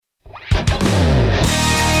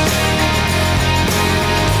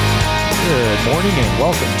Good morning and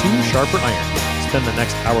welcome to Sharper Iron. Spend the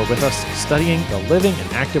next hour with us studying the living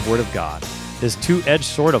and active Word of God, His two-edged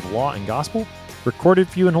sword of law and gospel, recorded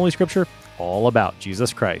for you in Holy Scripture, all about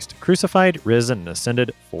Jesus Christ, crucified, risen, and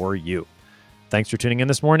ascended for you. Thanks for tuning in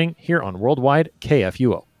this morning here on Worldwide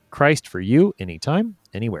KFUO. Christ for you, anytime,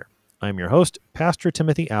 anywhere. I'm your host, Pastor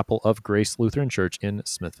Timothy Apple of Grace Lutheran Church in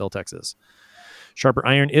Smithville, Texas. Sharper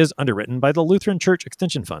Iron is underwritten by the Lutheran Church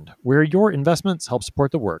Extension Fund, where your investments help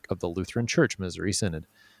support the work of the Lutheran Church Missouri Synod.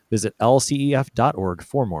 Visit lcef.org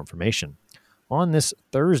for more information. On this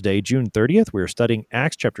Thursday, June 30th, we are studying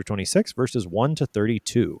Acts chapter 26, verses 1 to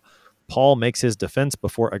 32. Paul makes his defense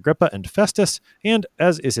before Agrippa and Festus, and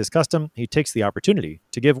as is his custom, he takes the opportunity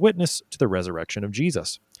to give witness to the resurrection of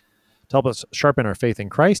Jesus. To help us sharpen our faith in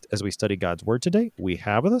Christ as we study God's Word today, we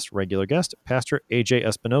have with us regular guest, Pastor A.J.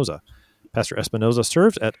 Espinoza. Pastor Espinoza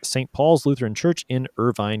serves at St. Paul's Lutheran Church in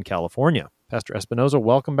Irvine, California. Pastor Espinoza,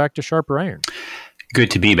 welcome back to Sharper Iron. Good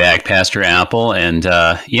to be back, Pastor Apple. And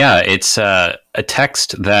it's a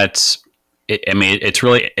text that's,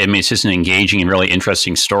 it's just an engaging and really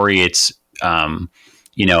interesting story. It's,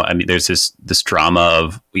 there's this drama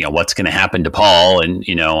of, what's going to happen to Paul, and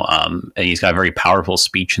he's got a very powerful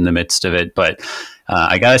speech in the midst of it. But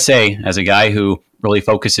I got to say, as a guy who really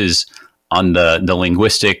focuses on the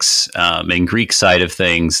linguistics and Greek side of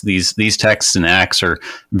things, these texts and Acts are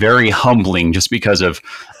very humbling just because of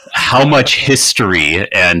how much history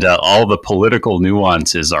and all the political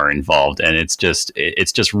nuances are involved. And it's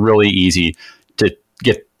just really easy to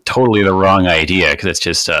get totally the wrong idea because it's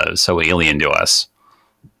just so alien to us.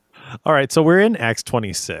 All right, so we're in Acts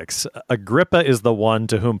 26. Agrippa is the one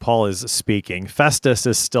to whom Paul is speaking. Festus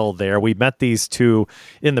is still there. We met these two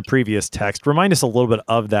in the previous text. Remind us a little bit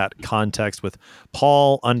of that context with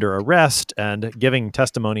Paul under arrest and giving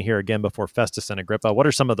testimony here again before Festus and Agrippa. What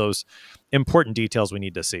are some of those important details we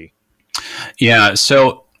need to see? Yeah,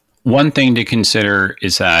 so one thing to consider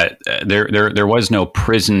is that there was no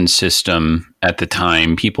prison system at the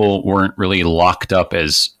time. People weren't really locked up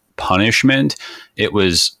as punishment. It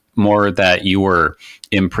was more that you were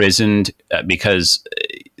imprisoned because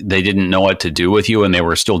they didn't know what to do with you and they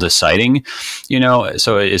were still deciding,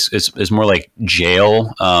 so it's more like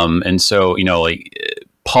jail. And so,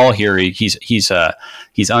 Paul here,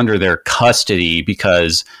 he's under their custody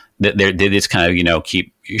because they just kind of,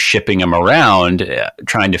 keep shipping him around,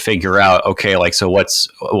 trying to figure out, okay, so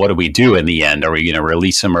what do we do in the end? Are we going to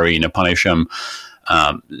release him? Or are we going to punish him?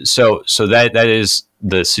 So that is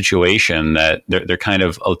the situation that they're kind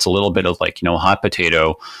of, it's a little bit of hot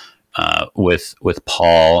potato with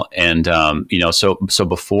Paul. And, so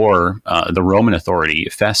before the Roman authority,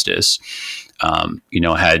 Festus,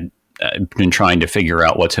 had been trying to figure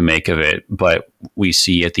out what to make of it. But we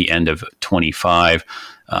see at the end of 25,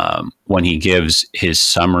 when he gives his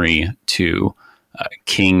summary to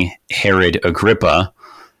King Herod Agrippa,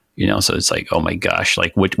 so it's like, oh my gosh,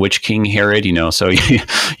 which King Herod, so you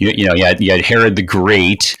had Herod the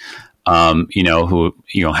Great, who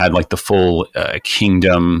had the full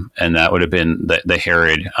kingdom, and that would have been the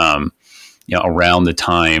Herod, around the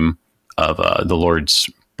time of the Lord's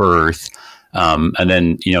birth, and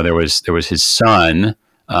then there was his son,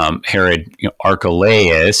 Herod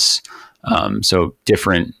Archelaus, so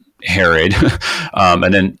different Herod,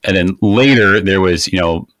 and then later there was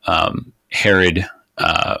Herod.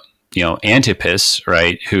 Antipas,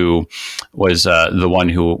 right, who was the one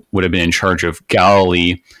who would have been in charge of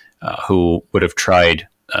Galilee, who would have tried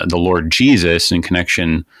the Lord Jesus in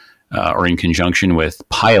connection or in conjunction with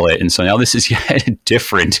Pilate. And so now this is yet a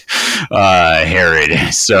different Herod.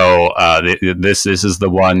 So this is the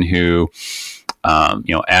one who,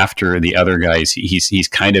 after the other guys, he's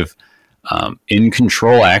kind of in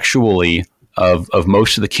control, actually, of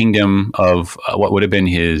most of the kingdom of what would have been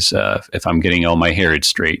his, if I'm getting all my Herod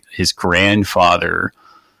straight, his grandfather,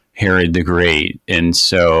 Herod the Great. And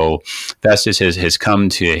so Festus has come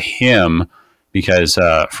to him because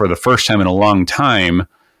for the first time in a long time,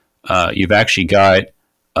 you've actually got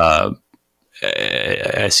a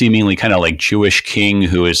seemingly kind of Jewish king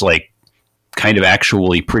who is kind of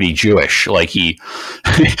actually pretty Jewish. He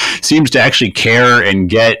seems to actually care and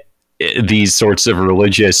get these sorts of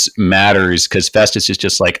religious matters, because Festus is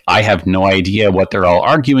just I have no idea what they're all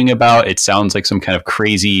arguing about. It sounds like some kind of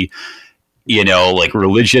crazy,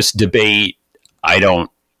 religious debate. I don't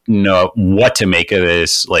know what to make of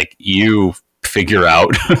this. You figure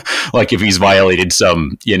out, if he's violated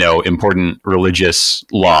some, important religious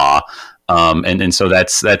law. And so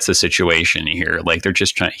that's the situation here.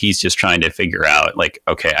 He's just trying to figure out,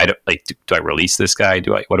 okay, I don't do I release this guy?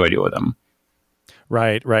 What do I do with him?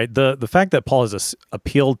 Right, right. The fact that Paul has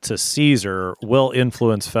appealed to Caesar will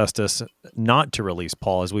influence Festus not to release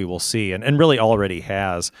Paul, as we will see, and really already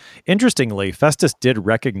has. Interestingly, Festus did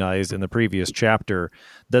recognize in the previous chapter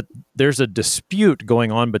that there's a dispute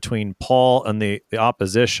going on between Paul and the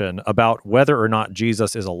opposition about whether or not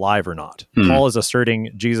Jesus is alive or not. Paul is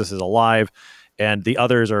asserting Jesus is alive, and the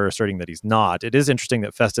others are asserting that he's not. It is interesting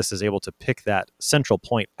that Festus is able to pick that central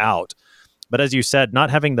point out. But as you said, not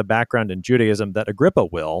having the background in Judaism that Agrippa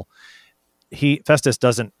will, Festus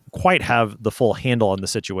doesn't quite have the full handle on the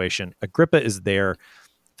situation. Agrippa is there.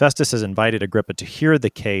 Festus has invited Agrippa to hear the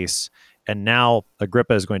case, and now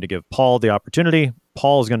Agrippa is going to give Paul the opportunity.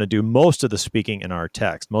 Paul is going to do most of the speaking in our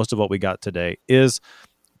text. Most of what we got today is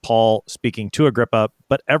Paul speaking to Agrippa,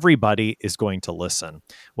 but everybody is going to listen.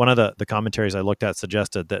 One of the commentaries I looked at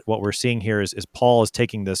suggested that what we're seeing here is Paul is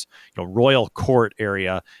taking this royal court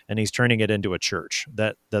area and he's turning it into a church.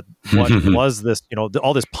 That what was this,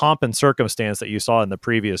 all this pomp and circumstance that you saw in the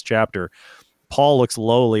previous chapter, Paul looks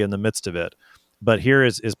lowly in the midst of it. But here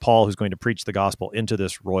is Paul who's going to preach the gospel into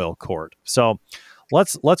this royal court. So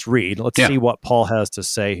let's read. Let's see what Paul has to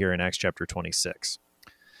say here in Acts chapter 26.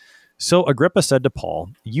 So Agrippa said to Paul,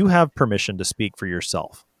 "You have permission to speak for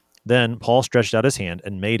yourself." Then Paul stretched out his hand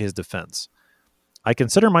and made his defense. "I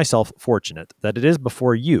consider myself fortunate that it is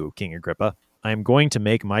before you, King Agrippa, I am going to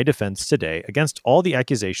make my defense today against all the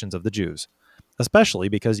accusations of the Jews, especially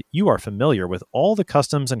because you are familiar with all the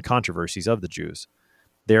customs and controversies of the Jews.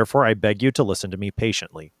 Therefore, I beg you to listen to me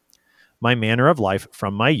patiently. My manner of life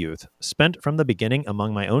from my youth, spent from the beginning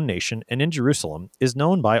among my own nation and in Jerusalem, is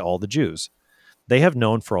known by all the Jews. They have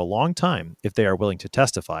known for a long time, if they are willing to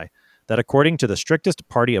testify, that according to the strictest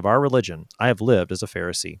party of our religion, I have lived as a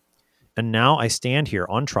Pharisee. And now I stand here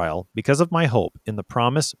on trial because of my hope in the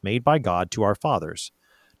promise made by God to our fathers,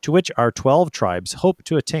 to which our 12 tribes hope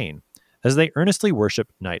to attain, as they earnestly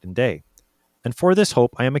worship night and day. And for this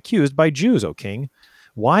hope I am accused by Jews, O king.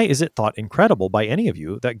 Why is it thought incredible by any of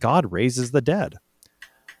you that God raises the dead?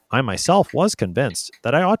 I myself was convinced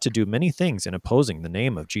that I ought to do many things in opposing the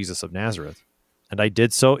name of Jesus of Nazareth. And I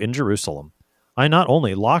did so in Jerusalem. I not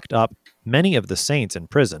only locked up many of the saints in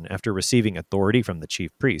prison after receiving authority from the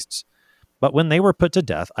chief priests, but when they were put to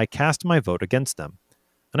death, I cast my vote against them.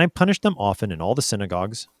 And I punished them often in all the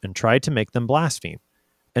synagogues, and tried to make them blaspheme.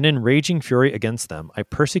 And in raging fury against them, I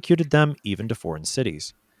persecuted them even to foreign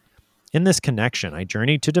cities. In this connection, I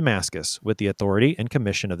journeyed to Damascus with the authority and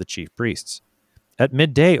commission of the chief priests. At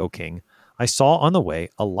midday, O king, I saw on the way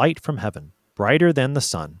a light from heaven, brighter than the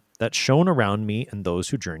sun, that shone around me and those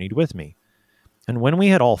who journeyed with me. And when we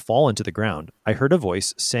had all fallen to the ground, I heard a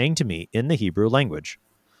voice saying to me in the Hebrew language,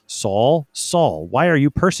 'Saul, Saul, why are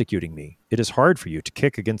you persecuting me? It is hard for you to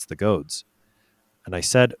kick against the goads.' And I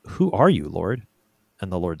said, 'Who are you, Lord?'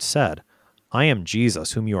 And the Lord said, 'I am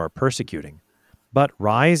Jesus whom you are persecuting. But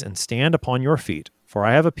rise and stand upon your feet, for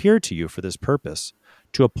I have appeared to you for this purpose,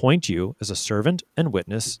 to appoint you as a servant and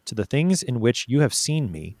witness to the things in which you have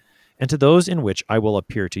seen me, and to those in which I will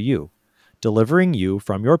appear to you, delivering you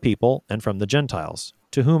from your people and from the Gentiles,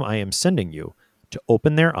 to whom I am sending you, to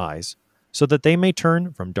open their eyes, so that they may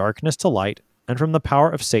turn from darkness to light and from the power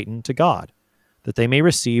of Satan to God, that they may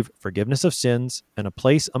receive forgiveness of sins and a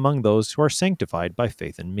place among those who are sanctified by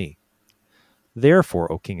faith in me.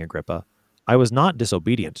 Therefore, O King Agrippa, I was not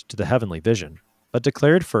disobedient to the heavenly vision, but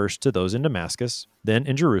declared first to those in Damascus, then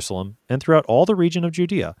in Jerusalem, and throughout all the region of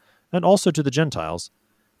Judea, and also to the Gentiles,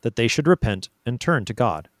 that they should repent and turn to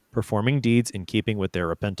God, performing deeds in keeping with their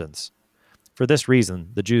repentance. For this reason,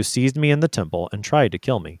 the Jews seized me in the temple and tried to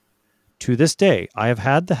kill me. To this day, I have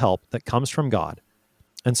had the help that comes from God.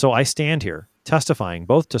 And so I stand here, testifying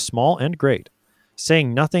both to small and great,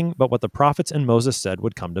 saying nothing but what the prophets and Moses said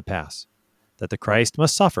would come to pass, that the Christ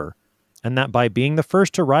must suffer, and that by being the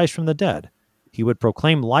first to rise from the dead, he would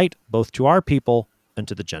proclaim light both to our people and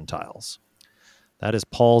to the Gentiles." That is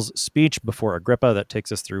Paul's speech before Agrippa. That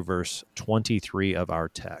takes us through verse 23 of our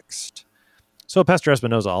text. So, Pastor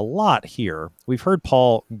Espinosa, a lot here. We've heard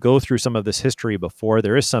Paul go through some of this history before.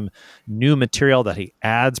 There is some new material that he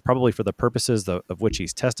adds, probably for the purposes of which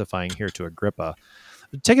he's testifying here to Agrippa.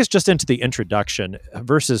 Take us just into the introduction,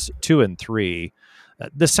 verses 2 and 3.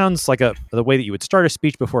 This sounds like the way that you would start a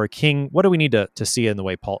speech before a king. What do we need to see in the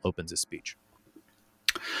way Paul opens his speech?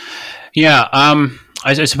 Yeah,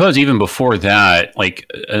 I suppose even before that, like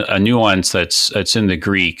a nuance that's in the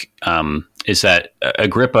Greek is that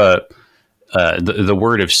Agrippa, the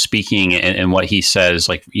word of speaking and what he says,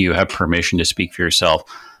 like you have permission to speak for yourself,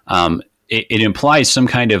 it implies some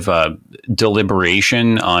kind of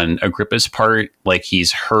deliberation on Agrippa's part, like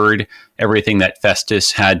he's heard everything that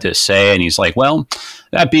Festus had to say, and he's like, well,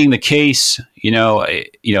 that being the case,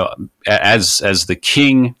 as the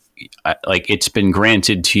king, like it's been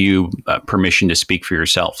granted to you permission to speak for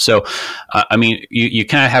yourself. So, I mean, you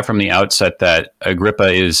kind of have from the outset that Agrippa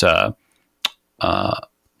is, to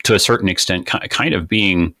a certain extent, kind of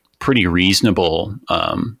being pretty reasonable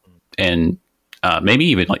and maybe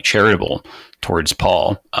even like charitable towards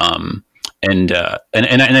Paul. And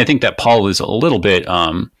I think that Paul is a little bit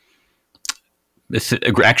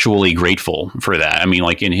actually grateful for that. I mean,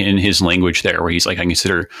 like in his language there, where he's like, I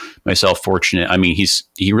consider myself fortunate. I mean,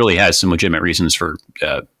 he really has some legitimate reasons for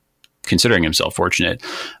considering himself fortunate.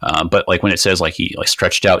 But like when it says like he like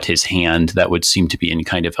stretched out his hand, that would seem to be in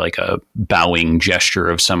kind of like a bowing gesture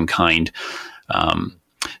of some kind.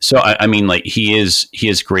 So I mean, like he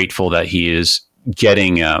is grateful that he is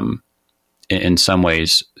getting in some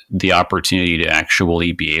ways the opportunity to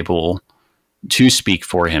actually be able to speak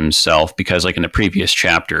for himself, because like in the previous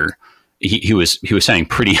chapter, he was saying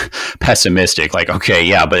pretty pessimistic, like, okay,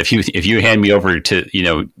 yeah, but if you hand me over to,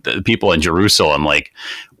 the people in Jerusalem, like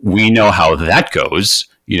we know how that goes,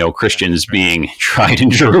 Christians being tried in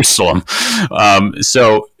Jerusalem.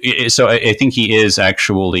 So I think he is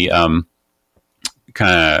actually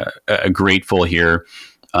kind of grateful here.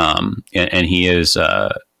 And he is,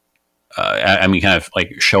 I mean, kind of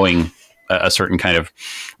like showing a certain kind of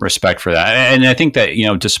respect for that. And I think that,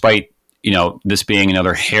 despite, this being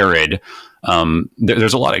another Herod,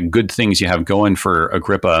 there's a lot of good things you have going for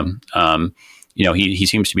Agrippa. He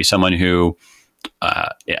seems to be someone who,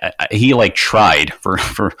 he like tried for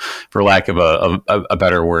lack of a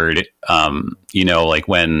better word, like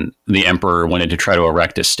when the emperor wanted to try to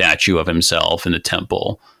erect a statue of himself in the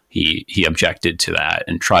temple, he objected to that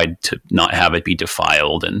and tried to not have it be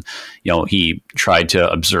defiled. And, he tried to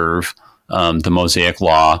observe the Mosaic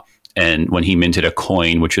law. And when he minted a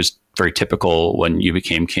coin, which was very typical when you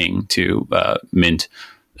became king, to mint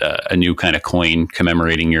a new kind of coin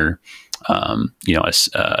commemorating your,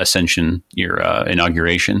 ascension, your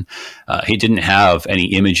inauguration, he didn't have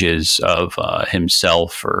any images of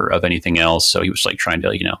himself or of anything else. So he was like trying to,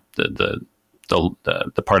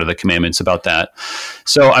 the part of the commandments about that.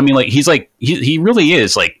 So, I mean, like, he's like, he really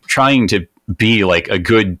is like trying to be like a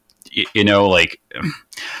good, king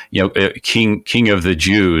of the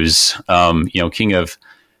Jews, king of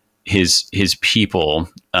his people.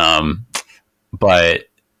 But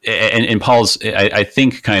Paul's, I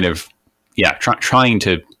think kind of, trying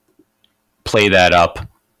to play that up,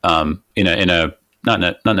 in a, not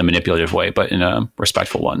in a manipulative way, but in a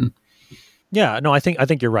respectful one. Yeah, no, I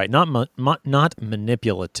think you're right. Not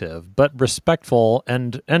manipulative, but respectful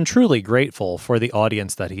and truly grateful for the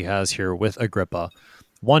audience that he has here with Agrippa,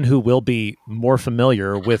 one who will be more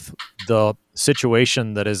familiar with the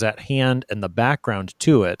situation that is at hand and the background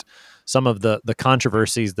to it, some of the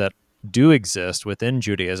controversies that do exist within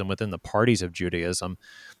Judaism, within the parties of Judaism.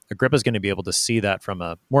 Agrippa's going to be able to see that from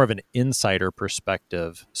a more of an insider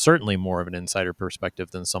perspective, certainly more of an insider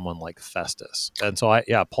perspective than someone like Festus. And so,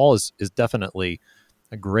 Paul is definitely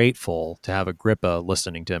grateful to have Agrippa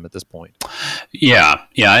listening to him at this point. Yeah,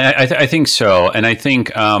 I think so. And I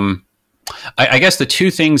think, I guess the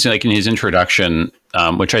two things like in his introduction,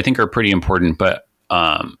 which I think are pretty important, but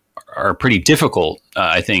are pretty difficult,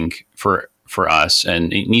 I think, for us,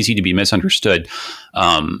 and easy to be misunderstood.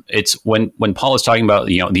 It's when Paul is talking about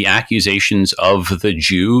the accusations of the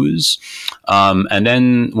Jews, and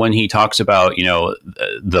then when he talks about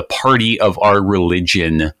the party of our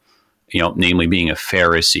religion, namely being a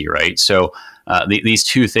Pharisee, right? So these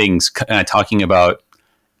two things, kind of talking about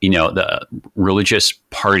the religious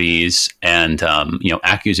parties and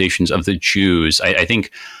accusations of the Jews. I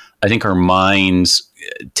think our minds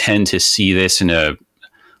tend to see this in a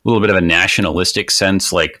little bit of a nationalistic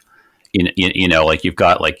sense, like like you've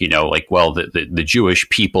got the Jewish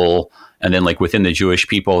people, and then like within the Jewish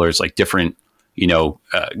people there's like different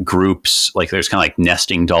groups, like there's kind of like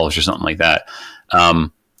nesting dolls or something like that,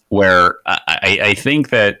 where I think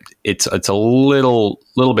that it's a little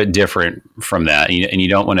bit different from that, and you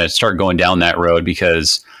don't want to start going down that road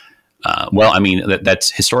because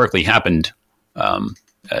that's historically happened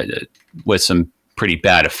with some pretty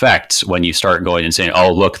bad effects when you start going and saying,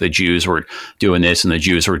 oh, look, the Jews were doing this and the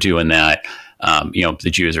Jews were doing that. The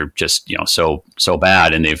Jews are just, so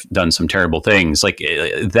bad and they've done some terrible things. Like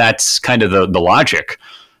that's kind of the logic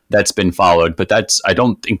that's been followed, but I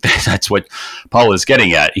don't think that's what Paul is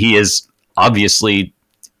getting at. He is obviously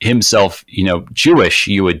himself, Jewish,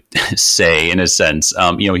 you would say, in a sense.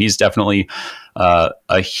 He's definitely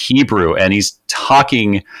a Hebrew, and he's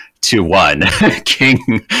talking to one, King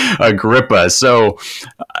Agrippa. So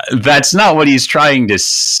that's not what he's trying to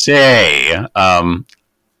say. And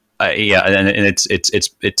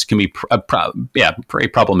it can be very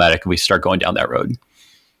problematic if we start going down that road.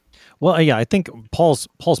 Well, yeah, I think Paul's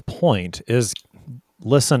point is,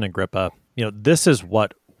 listen, Agrippa, this is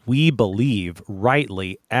what we believe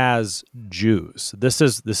rightly as Jews. This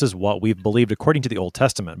is what we've believed according to the Old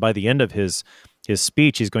Testament. By the end of his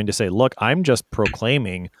speech, he's going to say, look, I'm just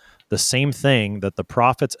proclaiming the same thing that the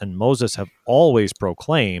prophets and Moses have always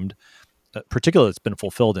proclaimed, particularly it's been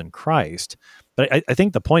fulfilled in Christ. But I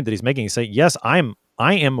think the point that he's making is saying, yes, I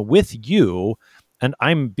am with you, and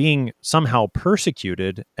I'm being somehow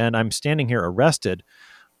persecuted, and I'm standing here arrested,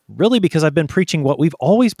 really because I've been preaching what we've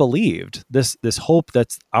always believed, this hope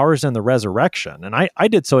that's ours in the resurrection. And I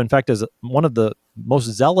did so, in fact, as one of the most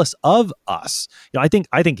zealous of us. I think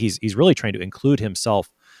he's really trying to include himself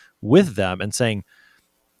with them and saying,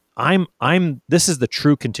 this is the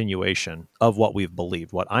true continuation of what we've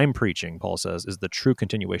believed. What I'm preaching, Paul says, is the true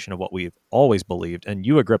continuation of what we've always believed. And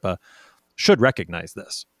you, Agrippa, should recognize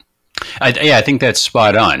this. I think that's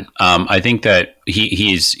spot on. I think that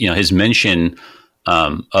he's his mention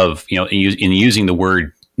of in using the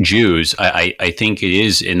word Jews, I think it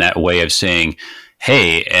is in that way of saying,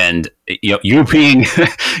 hey, and you being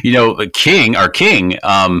a king, our king,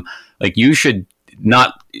 like you should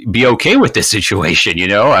not be okay with this situation.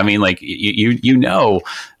 I mean, like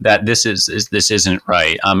that this isn't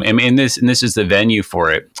right. And this is the venue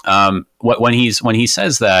for it. When he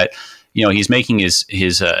says that, he's making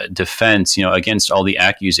his defense, against all the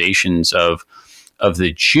accusations of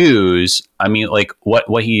the Jews. I mean, like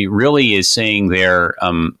what he really is saying there,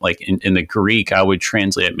 like in the Greek, I would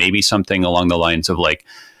translate it maybe something along the lines of like,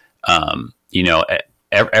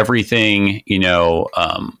 everything,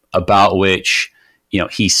 about which,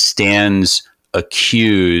 he stands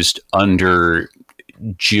accused under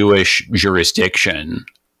Jewish jurisdiction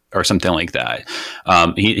or something like that.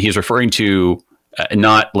 He's referring to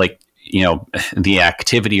not like, the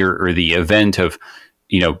activity or the event of,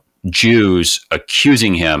 Jews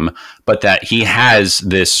accusing him, but that he has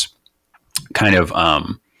this kind of,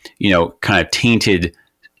 tainted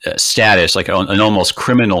status, like an almost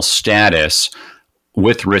criminal status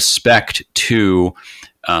with respect to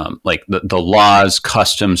like the laws,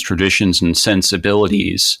 customs, traditions, and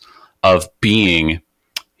sensibilities of being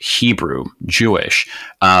Hebrew, Jewish.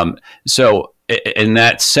 So in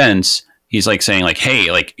that sense, he's like saying like,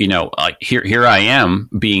 hey, like, like here I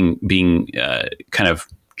am being kind of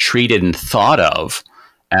treated and thought of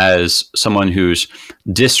as someone who's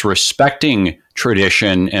disrespecting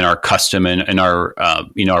tradition and our custom and our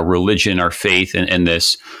our religion, our faith, and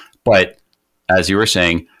this. But as you were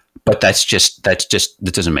saying, but that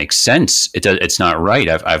doesn't make sense. It's not right.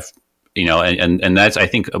 I've and that's, I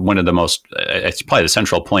think, one of the most, it's probably the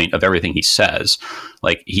central point of everything he says.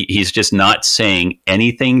 Like he's just not saying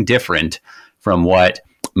anything different from what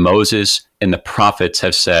Moses and the prophets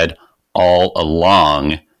have said all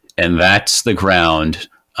along. And that's the ground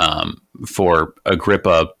for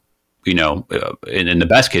Agrippa, in the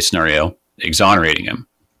best case scenario, exonerating him.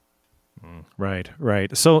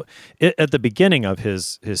 Right. So at the beginning of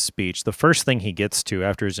his speech, the first thing he gets to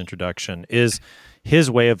after his introduction is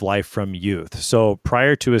his way of life from youth. So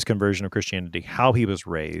prior to his conversion of Christianity, how he was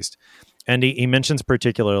raised. And he mentions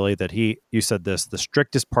particularly that you said this, the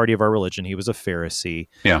strictest party of our religion, he was a Pharisee.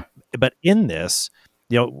 Yeah. But in this,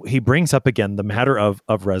 he brings up again the matter of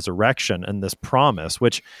resurrection and this promise,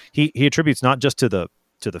 which he attributes not just to the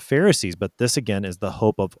Pharisees, but this again is the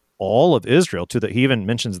hope of all of Israel. He even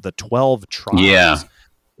mentions the 12 tribes,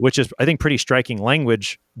 which is, I think, pretty striking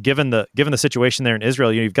language given the situation there in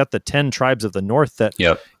Israel. You've got the 10 tribes of the north that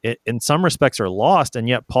in some respects are lost, and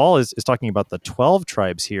yet Paul is talking about the 12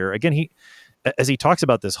 tribes here. Again, as he talks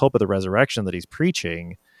about this hope of the resurrection that he's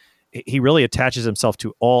preaching, he really attaches himself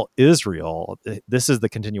to all Israel. This is the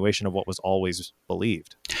continuation of what was always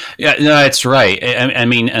believed. Yeah, no, that's right. I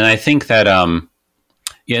mean, and I think that, and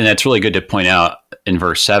that's really good to point out in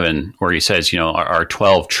verse 7, where he says, our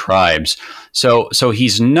 12 tribes. So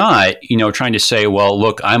he's not, trying to say, well,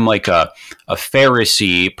 look, I'm like a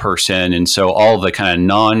Pharisee person, and so all the kind of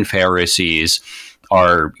non-Pharisees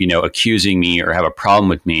are, accusing me or have a problem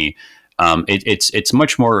with me. It's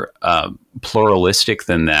much more pluralistic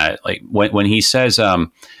than that. Like when he says,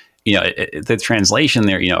 the translation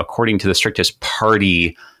there, according to the strictest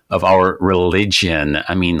party of our religion.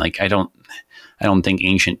 I mean, like I don't I don't think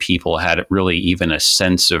ancient people had really even a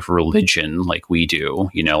sense of religion like we do.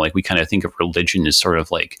 Like we kind of think of religion as sort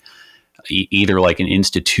of like either like an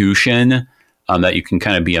institution that you can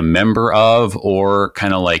kind of be a member of, or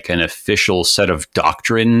kind of like an official set of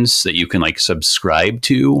doctrines that you can like subscribe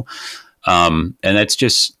to. And that's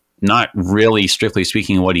just not really, strictly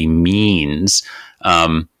speaking, what he means.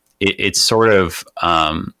 It's sort of,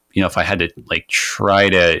 if I had to like try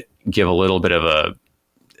to give a little bit of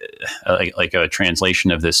a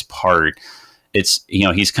translation of this part, it's,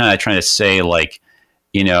 he's kind of trying to say like,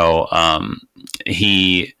 he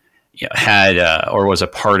had or was a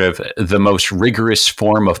part of the most rigorous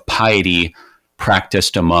form of piety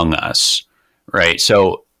practiced among us, right?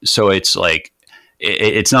 So it's like,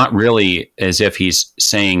 it's not really as if he's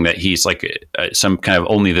saying that he's like some kind of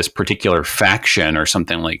only this particular faction or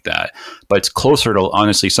something like that, but it's closer to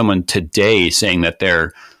honestly someone today saying that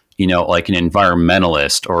they're, like an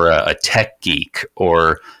environmentalist or a tech geek,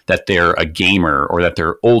 or that they're a gamer, or that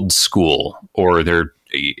they're old school, or they're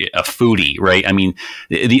a foodie, right? I mean,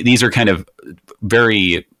 these are kind of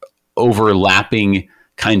very overlapping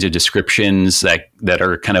kinds of descriptions that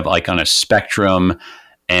are kind of like on a spectrum.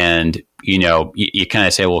 And, you kind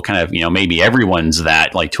of say, well, kind of, maybe everyone's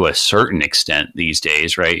that, like, to a certain extent these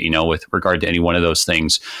days, right? With regard to any one of those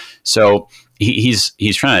things. So he's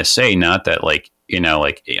trying to say not that like,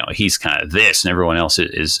 he's kind of this and everyone else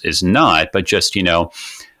is not, but just, that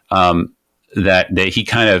he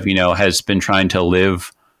kind of, has been trying to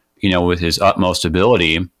live, with his utmost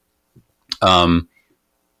ability. I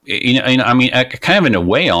mean, kind of in a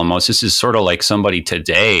way, almost, this is sort of like somebody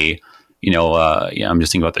today, I'm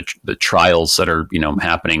just thinking about the trials that are,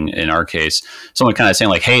 happening in our case. Someone kind of saying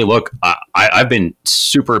like, hey, look, I've been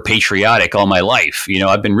super patriotic all my life.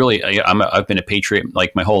 I've been I've been a patriot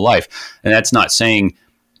like my whole life. And that's not saying,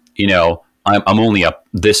 I'm only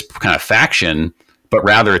this kind of faction, but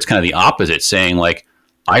rather it's kind of the opposite, saying like,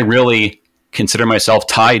 I really consider myself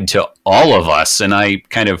tied to all of us. And I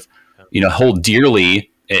kind of, hold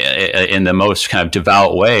dearly in the most kind of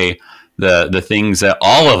devout way, the things that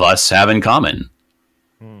all of us have in common.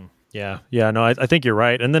 Yeah. No, I think you're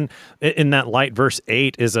right. And then in that light, verse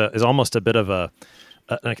 8 is almost a bit of a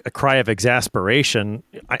cry of exasperation.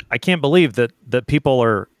 I can't believe that people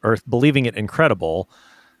are believing it incredible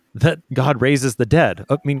that God raises the dead.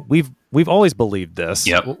 I mean, we've always believed this.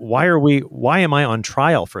 Yep. Why am I on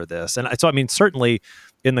trial for this? And so, I mean, certainly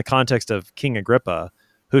in the context of King Agrippa,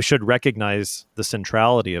 who should recognize the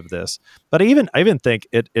centrality of this. But I even think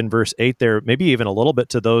it in verse 8 there, maybe even a little bit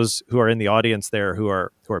to those who are in the audience there who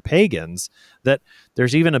are pagans, that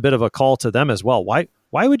there's even a bit of a call to them as well. Why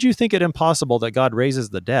would you think it impossible that God raises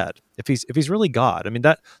the dead if he's really God? I mean,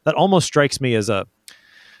 that almost strikes me as that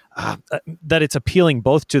it's appealing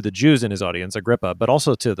both to the Jews in his audience, Agrippa, but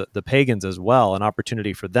also to the pagans as well, an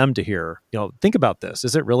opportunity for them to hear, think about this.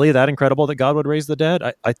 Is it really that incredible that God would raise the dead?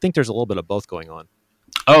 I think there's a little bit of both going on.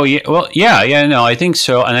 Oh, yeah. Well, yeah, no, I think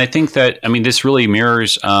so. And I think that, I mean, this really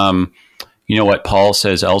mirrors, what Paul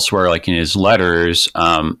says elsewhere, like in his letters,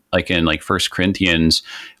 like in like 1 Corinthians,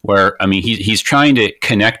 where, I mean, he's trying to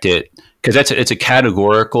connect it, because it's a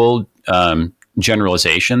categorical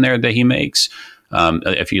generalization there that he makes.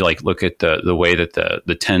 If you like look at the way that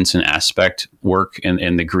the tense and aspect work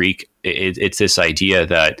in the Greek, it's this idea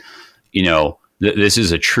that, this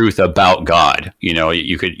is a truth about God.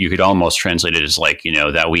 You could almost translate it as like,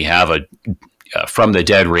 that we have a from the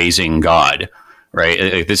dead raising God,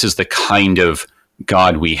 right? This is the kind of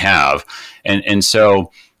God we have. And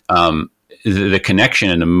so the connection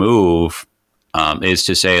and the move is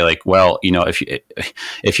to say like, well,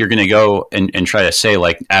 if you're going to go and try to say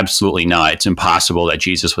like, absolutely not, it's impossible that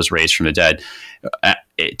Jesus was raised from the dead.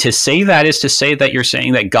 To say that is to say that you're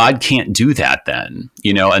saying that God can't do that then,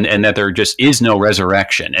 and that there just is no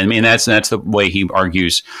resurrection. I mean, that's the way he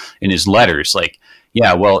argues in his letters. Like,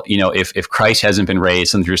 yeah, well, if Christ hasn't been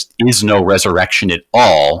raised, then there just is no resurrection at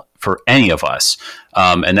all for any of us.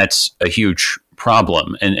 And that's a huge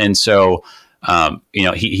problem. And so,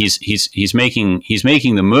 he's making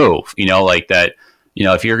the move, like that,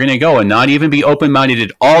 if you're going to go and not even be open-minded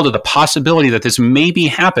at all to the possibility that this maybe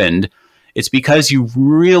happened, it's because you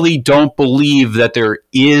really don't believe that there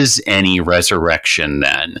is any resurrection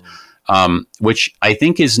then, which I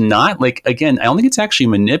think is not like, again, I don't think it's actually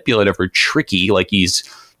manipulative or tricky. Like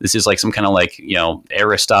this is like some kind of like,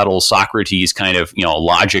 Aristotle, Socrates kind of,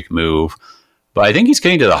 logic move, but I think he's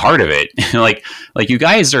getting to the heart of it. like you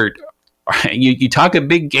guys are, you talk a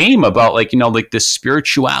big game about like, like the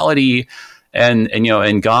spirituality and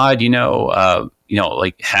God,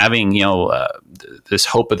 like having, this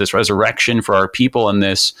hope of this resurrection for our people and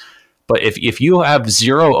this, But if you have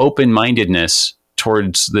zero open-mindedness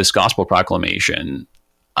towards this gospel proclamation,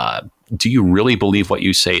 do you really believe what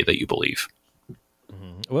you say that you believe?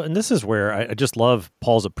 Well, and this is where I just love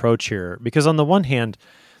Paul's approach here, because on the one hand,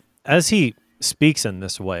 as he speaks in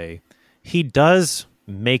this way, he does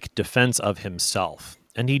make defense of himself.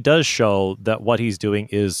 And he does show that what he's doing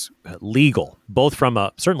is legal, both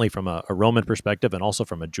certainly from a Roman perspective and also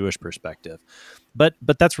from a Jewish perspective. But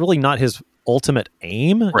that's really not his ultimate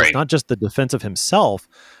aim. Right. It's not just the defense of himself,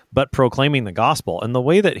 but proclaiming the gospel. And the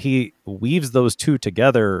way that he weaves those two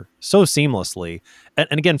together so seamlessly, and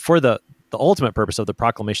again, for the ultimate purpose of the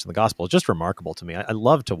proclamation of the gospel, is just remarkable to me. I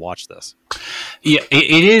love to watch this. Yeah,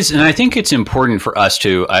 it is. And I think it's important for us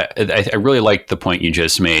to, I really like the point you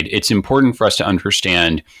just made. It's important for us to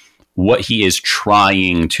understand what he is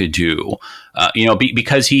trying to do,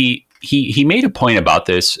 because he made a point about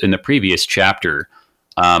this in the previous chapter.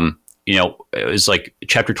 It was like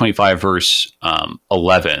chapter 25, verse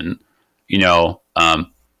 11,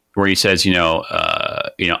 where he says,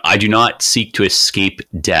 I do not seek to escape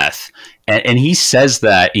death. And he says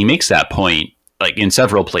that, he makes that point like in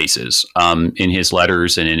several places, in his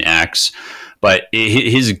letters and in Acts. But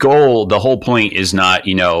his goal, the whole point is not,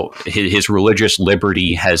 his religious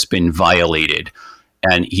liberty has been violated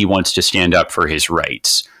and he wants to stand up for his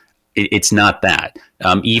rights. It's not that.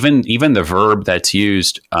 Even the verb that's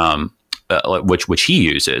used, which he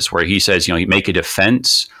uses, where he says, he make a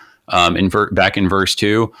defense, back in verse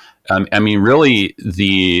 2. Really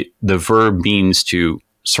the verb means to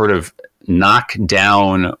sort of knock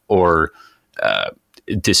down or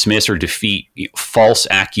dismiss or defeat false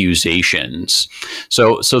accusations.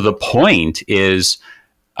 So the point is,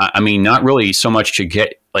 not really so much to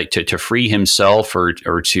get to free himself or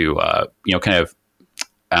to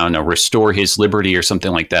restore his liberty or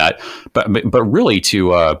something like that, but really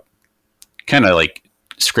to kind of like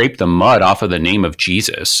scrape the mud off of the name of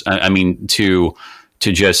Jesus. To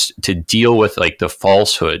deal with like the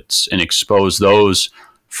falsehoods and expose those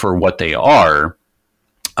for what they are,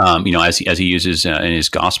 as he uses in his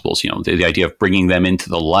Gospels, the idea of bringing them into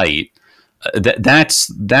the light. That's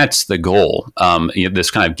the goal. This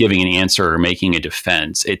kind of giving an answer or making a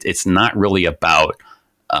defense. It's not really about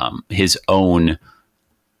his own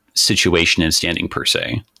situation and standing per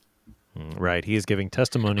se. Right. He is giving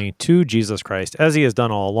testimony to Jesus Christ, as he has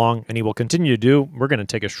done all along, and he will continue to do. We're going to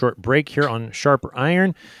take a short break here on Sharper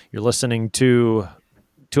Iron. You're listening to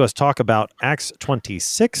us talk about Acts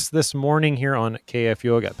 26 this morning here on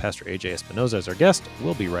KFUO. I got Pastor AJ Espinoza as our guest.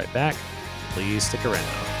 We'll be right back. Please stick around.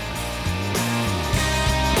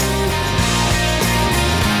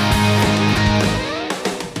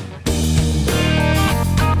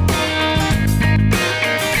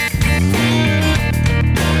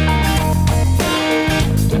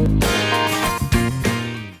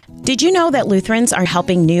 Did you know that Lutherans are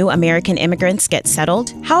helping new American immigrants get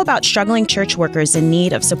settled? How about struggling church workers in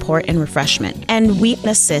need of support and refreshment? And we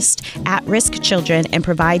assist at-risk children and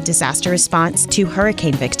provide disaster response to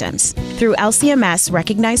hurricane victims. Through LCMS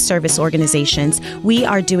recognized service organizations, we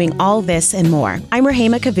are doing all this and more. I'm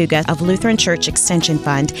Rahema Kavuga of Lutheran Church Extension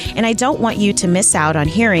Fund, and I don't want you to miss out on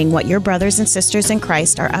hearing what your brothers and sisters in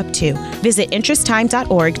Christ are up to. Visit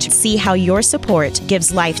interesttime.org to see how your support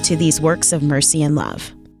gives life to these works of mercy and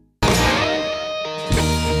love.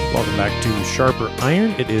 Welcome back to Sharper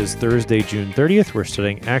Iron. It is Thursday, June 30th. We're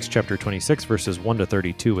studying Acts chapter 26, verses 1 to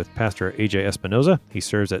 32 with Pastor AJ Espinoza. He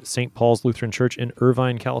serves at St. Paul's Lutheran Church in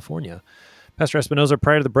Irvine, California. Pastor Espinoza,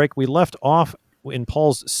 prior to the break, we left off in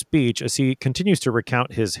Paul's speech as he continues to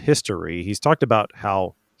recount his history. He's talked about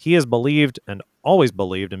how he has believed and always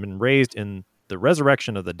believed and been raised in the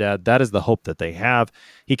resurrection of the dead. That is the hope that they have.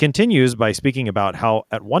 He continues by speaking about how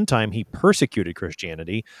at one time he persecuted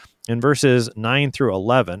Christianity in verses 9 through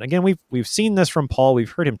 11. Again, we've seen this from Paul. We've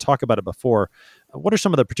heard him talk about it before. What are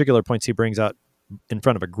some of the particular points he brings out in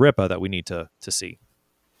front of Agrippa that we need to see?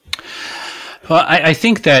 Well, I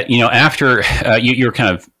think that, after you're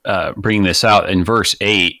kind of bringing this out in verse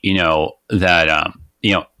 8, that,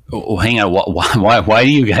 hang on, why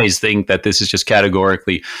do you guys think that this is just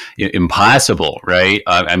categorically impossible, right?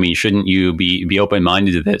 Shouldn't you be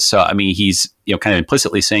open-minded to this? So, he's, kind of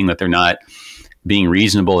implicitly saying that they're not being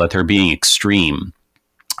reasonable, that they're being extreme.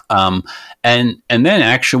 And then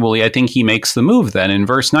actually, I think he makes the move then in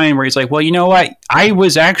verse 9 where he's like, well, you know what? I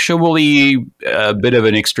was actually a bit of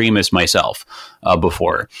an extremist myself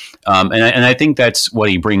before. And I think that's what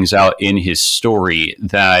he brings out in his story,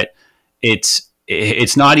 that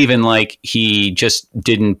it's not even like he just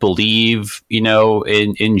didn't believe,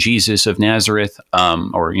 in Jesus of Nazareth,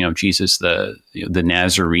 or, Jesus, the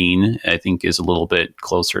Nazarene, I think is a little bit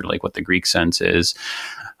closer to like what the Greek sense is.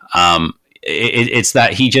 It's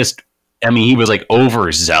that he just, he was like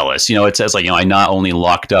overzealous. It says like, I not only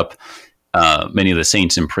locked up many of the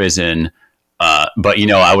saints in prison, but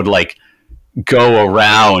I would like go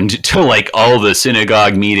around to like all the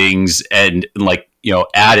synagogue meetings and like,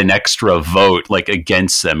 add an extra vote like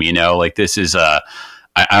against them, like this is I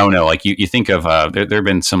don't know, like you think of there have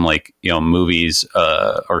been some like, movies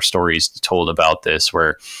or stories told about this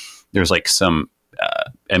where there's like some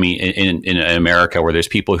in America where there's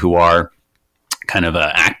people who are kind of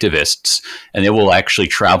activists, and they will actually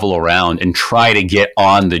travel around and try to get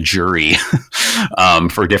on the jury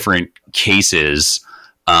for different cases,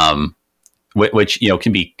 which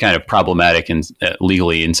can be kind of problematic and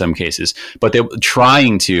legally in some cases. But they're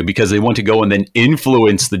trying to, because they want to go and then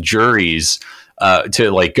influence the juries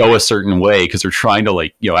to like go a certain way, because they're trying to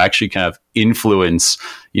like actually kind of influence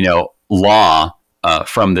law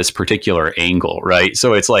from this particular angle, right?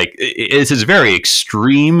 So it's like it's very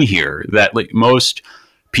extreme here that like most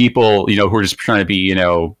people who are just trying to be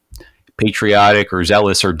patriotic or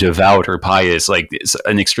zealous or devout or pious, like it's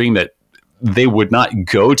an extreme that they would not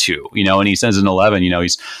go to, and he says in 11,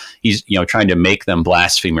 he's trying to make them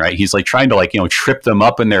blaspheme, right? He's like trying to like trip them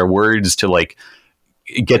up in their words to like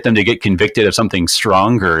get them to get convicted of something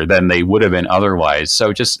stronger than they would have been otherwise.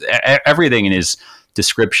 So just everything in his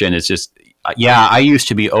description is just, yeah, I used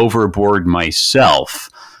to be overboard myself.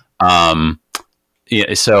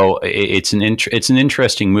 So it's an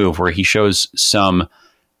interesting move where he shows some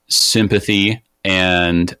sympathy,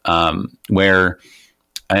 and where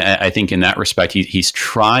I think in that respect he's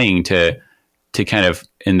trying to kind of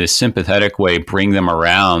in this sympathetic way bring them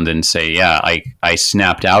around and say, yeah, I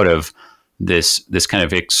snapped out of this kind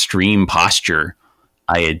of extreme posture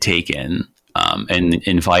I had taken, and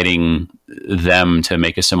inviting them to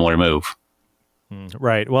make a similar move.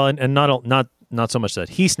 Right. Well, and not so much that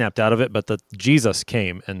he snapped out of it, but that Jesus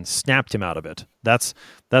came and snapped him out of it. That's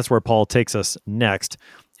where Paul takes us next.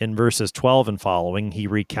 In verses 12 and following, he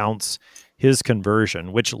recounts his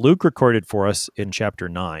conversion, which Luke recorded for us in chapter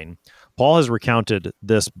 9. Paul has recounted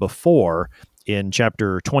this before. In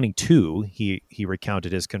chapter 22, he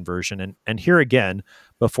recounted his conversion, and here again,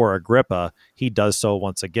 before Agrippa, he does so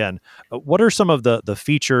once again. What are some of the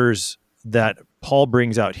features that Paul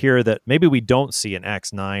brings out here that maybe we don't see in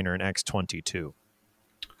Acts 9 or in Acts 22?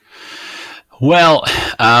 Well,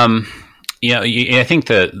 I think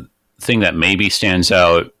the thing that maybe stands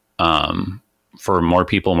out for more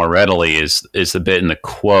people more readily is the bit in the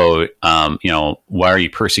quote, why are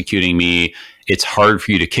you persecuting me? It's hard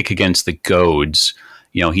for you to kick against the goads.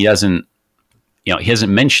 He hasn't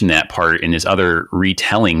mentioned that part in his other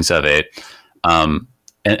retellings of it. And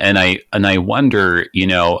I wonder,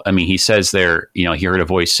 he says there, he heard a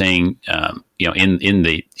voice saying, in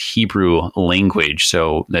the Hebrew language.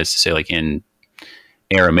 So that's to say, like in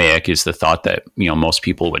Aramaic is the thought that, most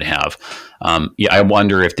people would have. I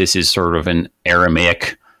wonder if this is sort of an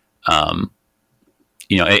Aramaic,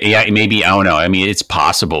 maybe, I don't know. It's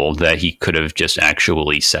possible that he could have just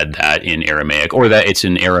actually said that in Aramaic, or that it's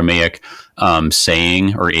an Aramaic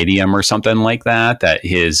saying or idiom or something like that, that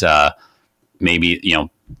his, maybe,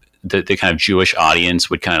 the kind of Jewish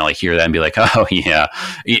audience would kind of like hear that and be like, oh yeah,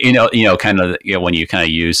 kind of, when you kind of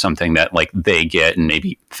use something that like they get, and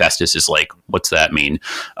maybe Festus is like, what's that mean?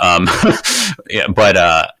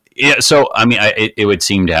 So, it would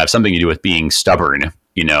seem to have something to do with being stubborn,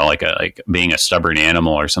 like being a stubborn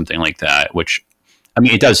animal or something like that, which,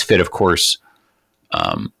 it does fit, of course,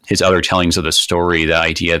 his other tellings of the story, the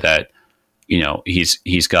idea that,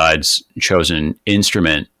 he's God's chosen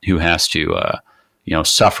instrument who has to,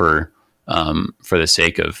 suffer for the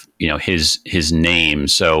sake of, his name.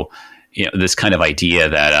 So, this kind of idea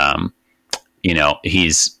that, he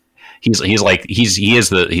is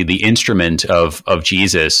the instrument of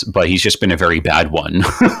Jesus, but he's just been a very bad one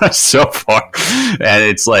so far. And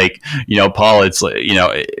it's like, Paul, it's like,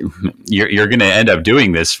 you're going to end up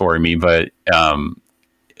doing this for me, but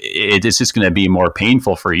it's just going to be more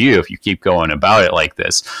painful for you if you keep going about it like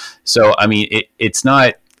this. So, it's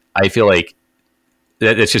not, I feel like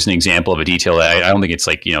that's just an example of a detail that I don't think it's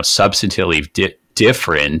like, substantively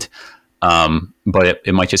different, but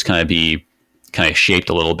it might just kind of be kind of shaped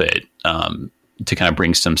a little bit to kind of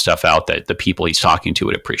bring some stuff out that the people he's talking to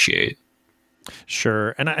would appreciate.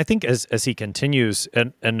 Sure. And I think as he continues,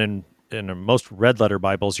 and in most red letter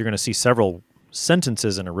Bibles, you're going to see several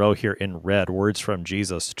sentences in a row here in red, words from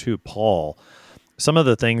Jesus to Paul. Some of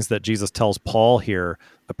the things that Jesus tells Paul here,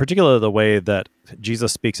 particularly the way that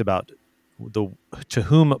Jesus speaks about to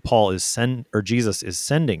whom Paul is Jesus is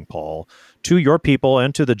sending Paul, to your people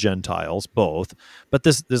and to the Gentiles both. But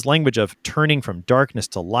this language of turning from darkness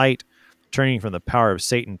to light, turning from the power of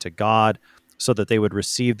Satan to God, so that they would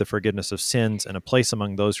receive the forgiveness of sins and a place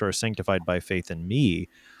among those who are sanctified by faith in me.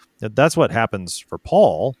 That's what happens for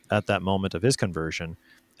Paul at that moment of his conversion.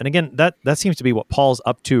 And again, that seems to be what Paul's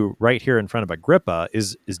up to right here in front of Agrippa,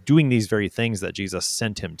 is doing these very things that Jesus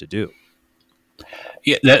sent him to do.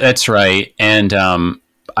 Yeah, that's right. And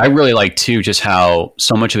I really like, too, just how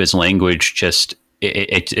so much of his language just,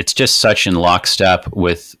 it's just such in lockstep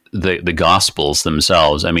with the Gospels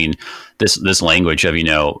themselves. I mean, this language of,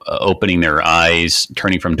 opening their eyes,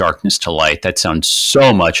 turning from darkness to light, that sounds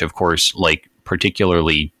so much, of course, like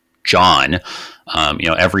particularly John.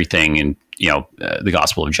 Everything in, the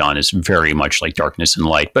Gospel of John is very much like darkness and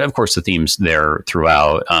light. But of course, the themes there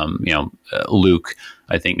throughout, Luke,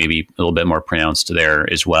 I think maybe a little bit more pronounced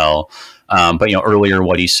there as well. But earlier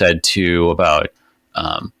what he said too about,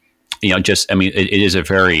 it is a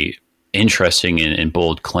very interesting and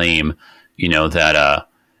bold claim, that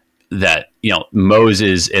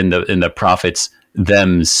Moses and the prophets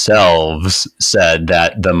themselves said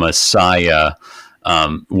that the Messiah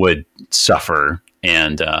would suffer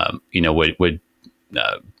and would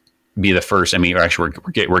be the first. I mean, actually,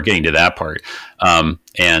 we're getting to that part,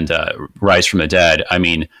 and rise from the dead. I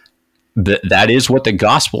mean, that is what the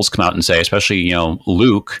Gospels come out and say, especially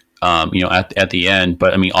Luke. At the end,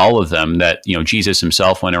 but I mean, all of them, that Jesus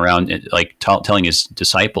himself went around like telling his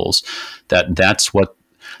disciples that's what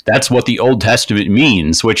the Old Testament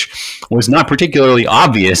means, which was not particularly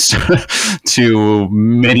obvious to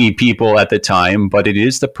many people at the time, but it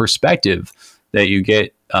is the perspective that you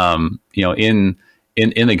get, in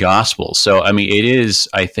the Gospel. So, I mean, it is,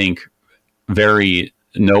 I think, very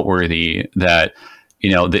noteworthy that,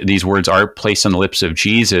 these words are placed on the lips of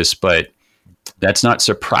Jesus, but that's not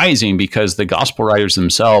surprising because the Gospel writers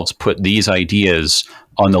themselves put these ideas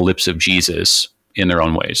on the lips of Jesus in their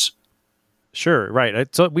own ways. Sure, right.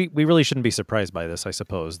 So we really shouldn't be surprised by this, I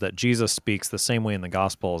suppose, that Jesus speaks the same way in the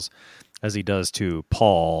Gospels as he does to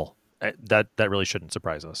Paul. That really shouldn't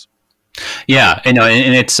surprise us. Yeah, and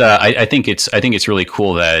it's I think it's really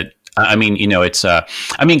cool that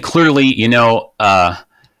clearly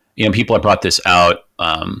people have brought this out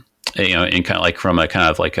in kind of like from a kind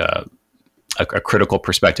of like a critical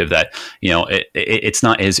perspective that it's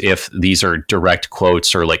not as if these are direct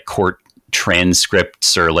quotes or like court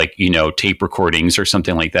transcripts or like tape recordings or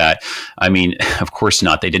something like that. I mean, of course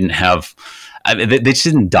not. They just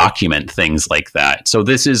didn't document things like that. So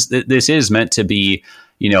this is meant to be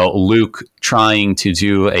Luke trying to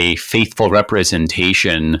do a faithful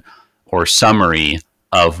representation or summary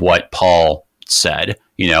of what Paul said.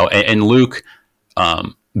 And Luke,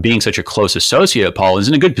 being such a close associate of Paul, is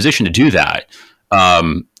in a good position to do that.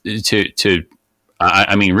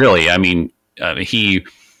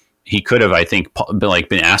 He could have, I think,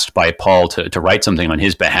 been asked by Paul to write something on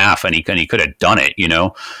his behalf, and he could have done it,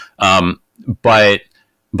 But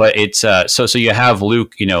it's so you have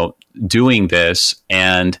Luke, doing this,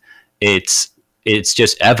 and it's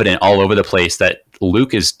just evident all over the place that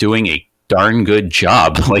Luke is doing a darn good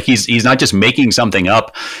job. Like he's not just making something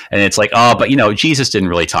up and it's like, oh, but Jesus didn't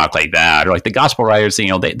really talk like that, or like the Gospel writers, they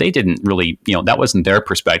didn't really, that wasn't their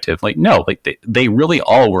perspective. Like, no, like they really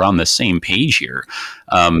all were on the same page here.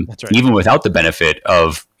 That's right. Even without the benefit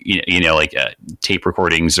of tape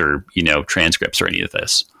recordings or transcripts or any of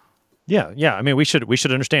this. Yeah. I mean, we should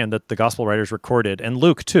understand that the Gospel writers recorded, and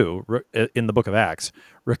Luke too, in the book of Acts,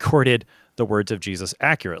 recorded the words of Jesus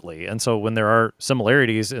accurately. And so when there are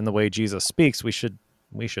similarities in the way Jesus speaks, we should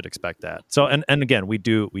expect that. So and again, we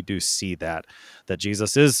do see that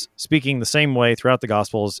Jesus is speaking the same way throughout the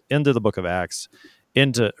Gospels into the book of Acts,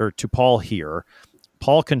 to Paul here.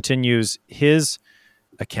 Paul continues his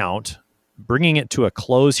account, bringing it to a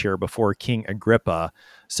close here before King Agrippa,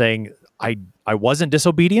 saying, I wasn't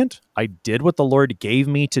disobedient. I did what the Lord gave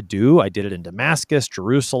me to do. I did it in Damascus,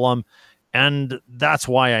 Jerusalem, and that's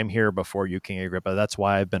why I'm here before you, King Agrippa. That's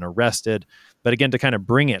why I've been arrested. But again, to kind of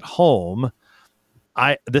bring it home,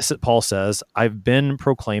 Paul says, I've been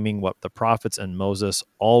proclaiming what the prophets and Moses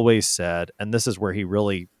always said, and this is where he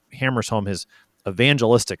really hammers home his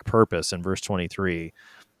evangelistic purpose in verse 23,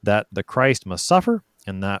 that the Christ must suffer,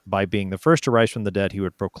 and that by being the first to rise from the dead, he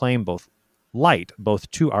would proclaim light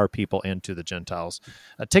both to our people and to the Gentiles.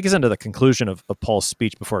 Take us into the conclusion of Paul's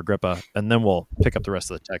speech before Agrippa, and then we'll pick up the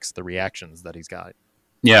rest of the text, the reactions that he's got.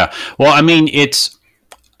 Yeah. Well, I mean, he's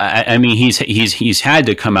had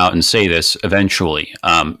to come out and say this eventually.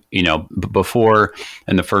 Before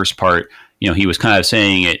in the first part, he was kind of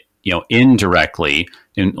saying it, indirectly.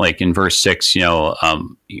 In verse 6,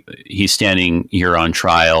 he's standing here on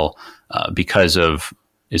trial because of.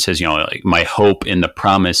 It says, like, my hope in the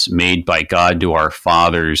promise made by God to our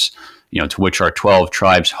fathers, to which our 12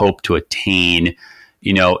 tribes hope to attain.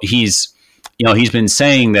 He's been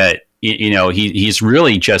saying that, he's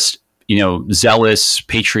really just, zealous,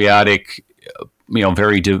 patriotic,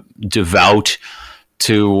 very devout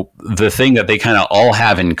to the thing that they kind of all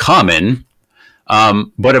have in common.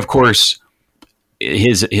 But of course,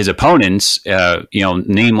 his opponents,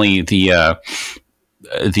 namely the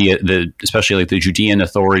especially like the Judean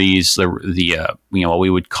authorities, the what we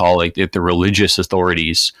would call like the religious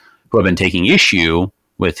authorities who have been taking issue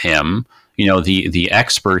with him, the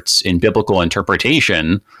experts in biblical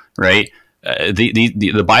interpretation, right?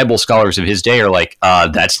 The Bible scholars of his day are like,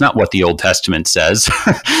 that's not what the Old Testament says.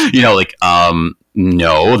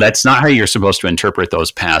 No, that's not how you're supposed to interpret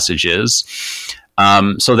those passages.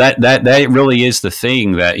 So that really is the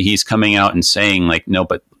thing that he's coming out and saying, like, no,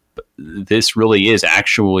 but this really is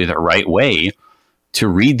actually the right way to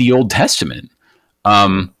read the Old Testament.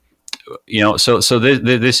 So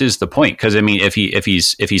this is the point. Cause I mean, if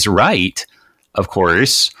he's right, of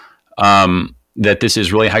course, that this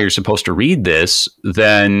is really how you're supposed to read this,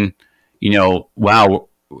 then, wow,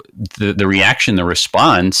 the reaction, the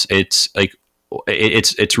response, it's like,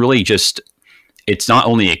 it's really just, it's not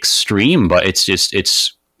only extreme, but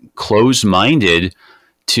it's closed-minded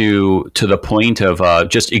to the point of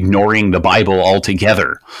just ignoring the Bible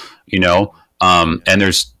altogether, and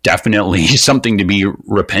there's definitely something to be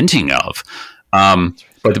repenting of.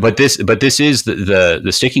 But this is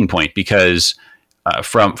the sticking point, because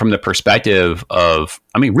from the perspective of,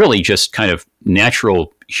 I mean, really just kind of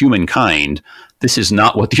natural humankind, this is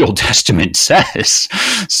not what the Old Testament says.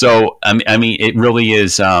 So, I mean, it really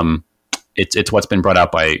is, it's what's been brought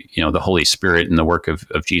out by, the Holy Spirit and the work of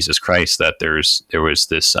Jesus Christ, that there was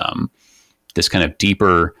this kind of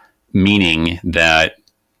deeper meaning that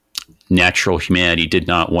natural humanity did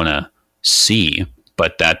not want to see,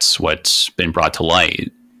 but that's what's been brought to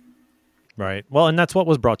light. Right. Well, and that's what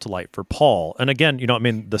was brought to light for Paul. And again,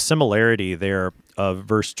 the similarity there of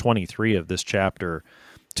verse 23 of this chapter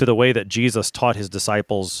to the way that Jesus taught his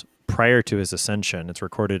disciples prior to his ascension. It's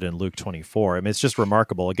recorded in Luke 24. I mean, it's just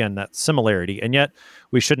remarkable, again, that similarity. And yet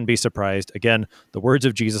we shouldn't be surprised. Again, the words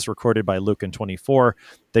of Jesus recorded by Luke in 24,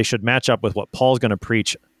 they should match up with what Paul's going to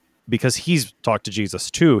preach, because he's talked to Jesus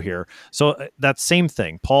too here. So that same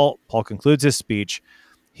thing, Paul concludes his speech.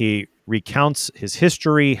 He recounts his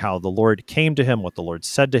history, how the Lord came to him, what the Lord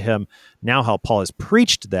said to him, now how Paul has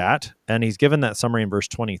preached that, and he's given that summary in verse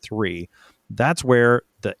 23. That's where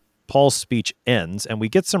Paul's speech ends, and we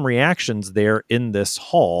get some reactions there in this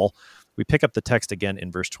hall. We pick up the text again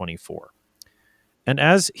in verse 24. And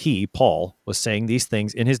as he, Paul, was saying these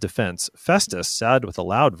things in his defense, Festus said with a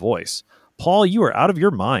loud voice, "Paul, you are out of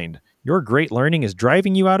your mind. Your great learning is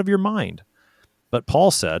driving you out of your mind." But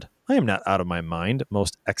Paul said, "I am not out of my mind,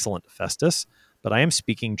 most excellent Festus, but I am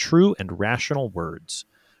speaking true and rational words.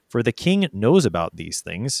 For the king knows about these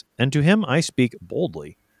things, and to him I speak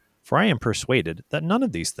boldly. For I am persuaded that none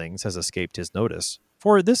of these things has escaped his notice,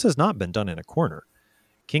 for this has not been done in a corner.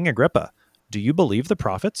 King Agrippa, do you believe the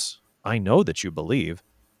prophets? I know that you believe."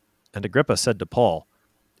 And Agrippa said to Paul,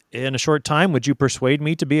 "In a short time would you persuade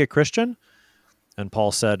me to be a Christian?" And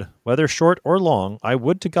Paul said, "Whether short or long, I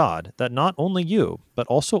would to God that not only you, but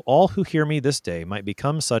also all who hear me this day might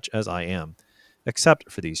become such as I am,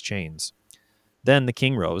 except for these chains." Then the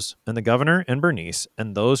king rose, and the governor and Bernice,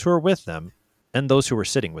 and those who were with them, and those who were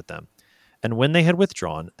sitting with them. And when they had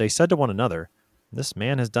withdrawn, they said to one another, "This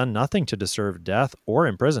man has done nothing to deserve death or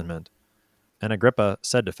imprisonment." And Agrippa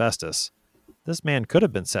said to Festus, "This man could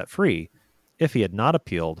have been set free if he had not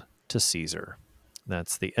appealed to Caesar."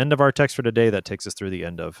 That's the end of our text for today. That takes us through the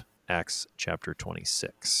end of Acts chapter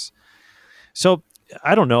 26. So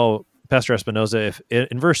I don't know, Pastor Espinoza, if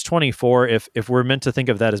in verse 24, if we're meant to think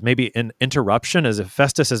of that as maybe an interruption, as if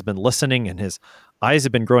Festus has been listening and his eyes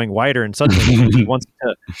have been growing wider, and suddenly he wants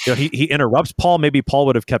to, he interrupts Paul. Maybe Paul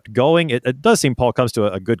would have kept going. It does seem Paul comes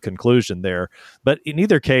to a good conclusion there. But in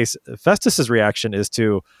either case, Festus's reaction is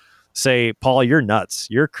to say, "Paul, you're nuts.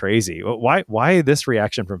 You're crazy." Why this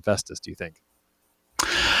reaction from Festus, do you think?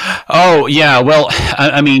 Oh, yeah. Well,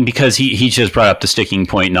 I mean, because he just brought up the sticking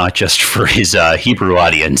point, not just for his Hebrew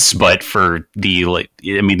audience, but for the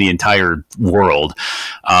entire world.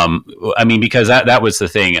 I mean, because that was the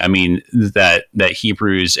thing. I mean, that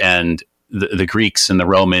Hebrews and the Greeks and the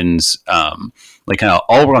Romans, like kind of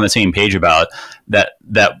all were on the same page about that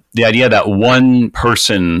the idea that one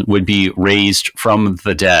person would be raised from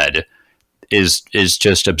the dead is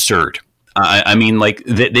just absurd. I mean, like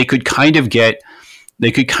they could kind of get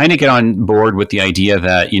on board with the idea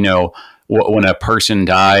that, when a person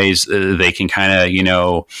dies, they can kind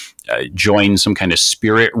of, join some kind of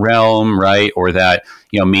spirit realm, right? Or that,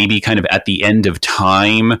 maybe kind of at the end of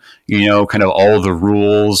time, kind of all the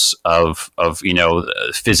rules of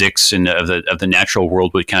physics and of the natural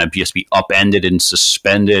world would kind of just be upended and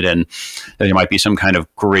suspended, and that there might be some kind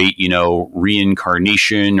of great,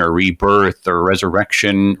 reincarnation or rebirth or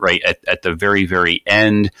resurrection, right, at the very, very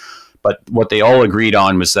end. But what they all agreed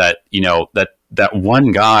on was that, that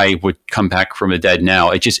one guy would come back from the dead now.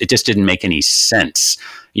 It just didn't make any sense.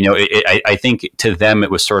 I think to them,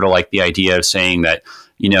 it was sort of like the idea of saying that,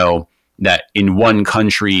 that in one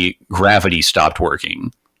country, gravity stopped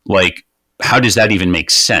working. Like, how does that even make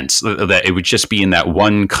sense? That it would just be in that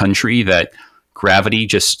one country that gravity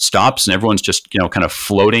just stops and everyone's just, kind of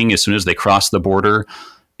floating as soon as they cross the border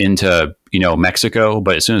into, Mexico.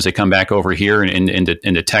 But as soon as they come back over here and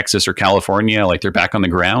into Texas or California, like they're back on the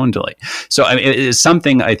ground. So I mean, it is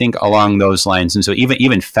something, I think, along those lines. And so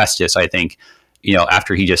even Festus, I think,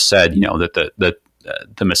 after he just said, that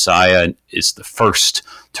the Messiah is the first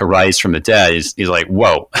to rise from the dead, he's like,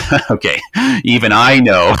 whoa, okay, even I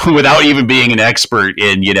know, without even being an expert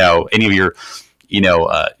in, any of your,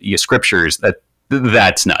 your scriptures,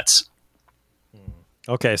 that's nuts.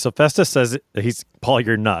 Okay, so Festus says, Paul,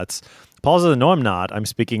 you're nuts. Paul says, no, I'm not. I'm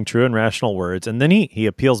speaking true and rational words. And then he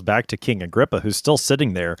appeals back to King Agrippa, who's still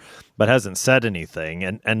sitting there, but hasn't said anything.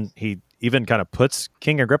 And he even kind of puts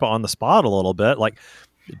King Agrippa on the spot a little bit. Like,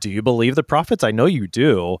 do you believe the prophets? I know you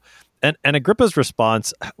do. And Agrippa's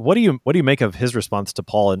response, what do you make of his response to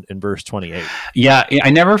Paul in verse 28? Yeah,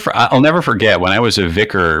 I'll never forget when I was a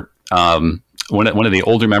vicar, one of the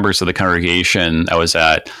older members of the congregation I was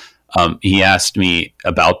at, he asked me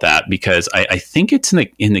about that because I think it's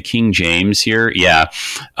in the King James here. Yeah.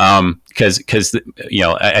 Because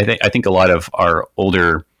I think a lot of our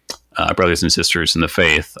older brothers and sisters in the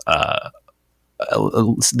faith,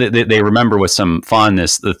 they remember with some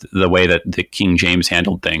fondness the way that the King James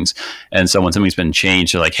handled things. And so when something's been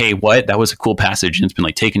changed, they're like, hey, what? That was a cool passage. And it's been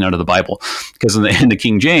taken out of the Bible. Because in the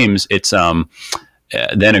King James, it's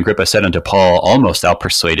then Agrippa said unto Paul, almost thou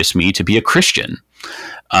persuadest me to be a Christian.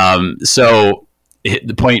 So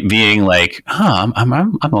the point being I'm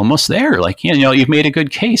almost there. You've made a good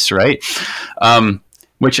case, right?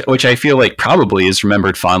 Which I feel like probably is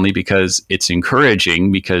remembered fondly because it's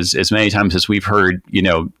encouraging, because as many times as we've heard,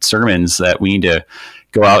 sermons that we need to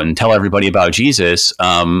go out and tell everybody about Jesus.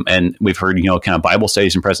 And we've heard, kind of Bible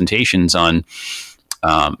studies and presentations on,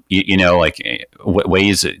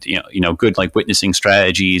 ways, good, witnessing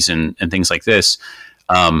strategies and things like this.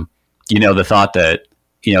 The thought that,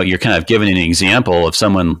 you're kind of given an example of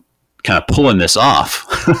someone kind of pulling this off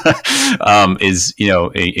is,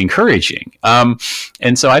 encouraging.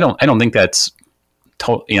 And so I don't think that's,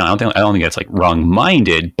 I don't think that's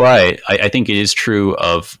wrong-minded, but I think it is true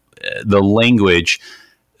of the language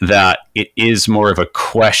that it is more of a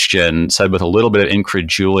question said with a little bit of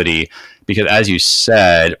incredulity, because as you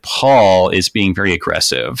said, Paul is being very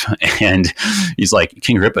aggressive and he's like,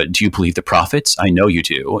 King Agrippa, do you believe the prophets? I know you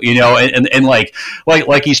do, and like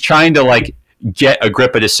he's trying to get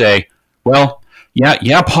Agrippa to say, well,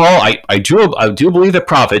 yeah, Paul, I do believe the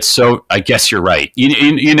prophets, so I guess you're right.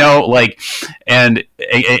 And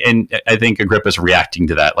I think Agrippa's reacting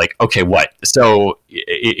to that, okay, what? So,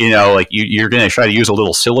 you're going to try to use a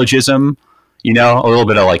little syllogism, a little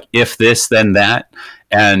bit of if this, then that,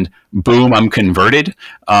 and boom, I'm converted.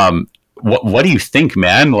 What do you think,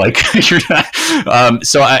 man? You're not.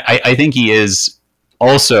 So I think he is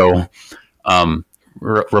also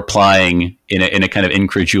replying in a kind of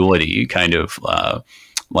incredulity, kind of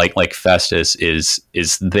like Festus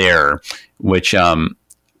is there, which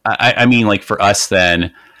I mean, for us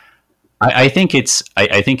then, I think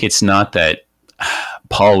it's not that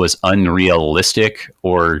Paul was unrealistic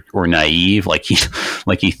or naive,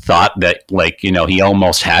 he thought that he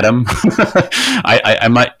almost had him.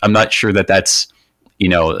 I'm not sure that that's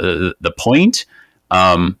the point.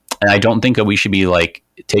 And I don't think that we should be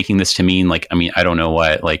taking this to mean I don't know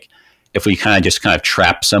what, if we kind of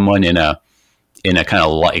trap someone in a kind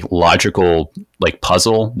of like logical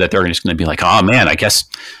puzzle, that they're just going to be like, oh man, I guess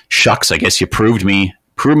you proved me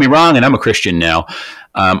wrong and I'm a Christian now.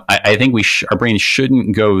 I think our brains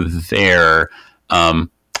shouldn't go there. And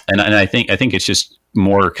I think it's just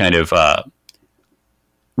more kind of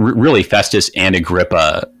really Festus and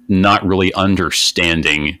Agrippa not really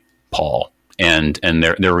understanding Paul, and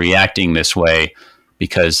they're reacting this way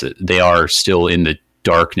because they are still in the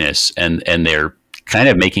darkness, and they're kind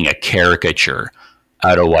of making a caricature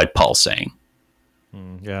out of what Paul's saying.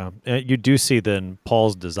 Yeah. You do see then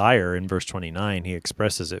Paul's desire in verse 29. He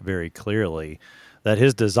expresses it very clearly that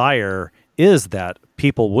his desire is that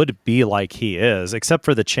people would be like he is, except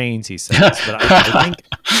for the chains he says. But I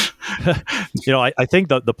think, I think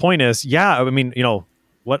the point is,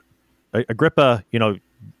 what Agrippa,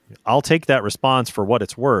 I'll take that response for what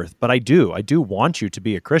it's worth, but I do want you to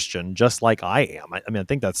be a Christian just like I am. I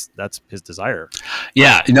think that's his desire.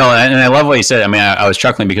 Yeah, no, and I love what he said. I was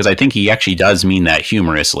chuckling because I think he actually does mean that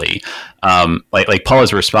humorously. Like Paul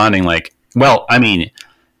is responding like, well,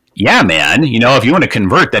 yeah, man, if you want to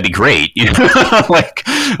convert, that'd be great.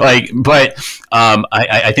 But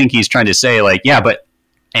I think he's trying to say like, yeah, but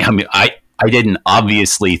I didn't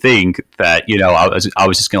obviously think that, I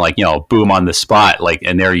was just going to boom on the spot,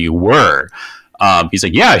 and there you were. He's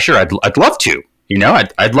like, yeah, sure. I'd love to,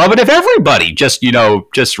 I'd love it if everybody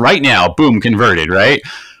just right now, boom, converted. Right.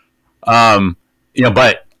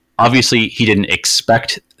 But obviously he didn't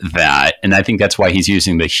expect that. And I think that's why he's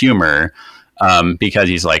using the humor, because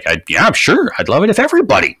he's like, yeah, sure. I'd love it if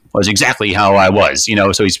everybody was exactly how I was,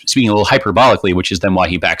 so he's speaking a little hyperbolically, which is then why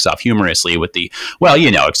he backs off humorously with the, well,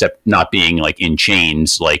 except not being in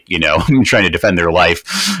chains, trying to defend their life,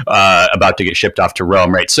 about to get shipped off to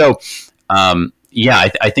Rome. Right. So,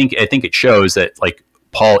 I think it shows that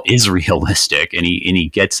Paul is realistic and he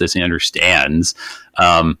gets this and understands.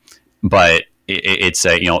 But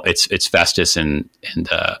it's Festus and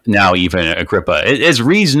now even Agrippa, as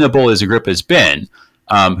reasonable as Agrippa's been,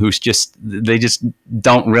 they just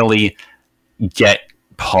don't really get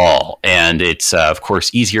Paul. And it's, of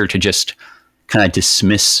course, easier to just kind of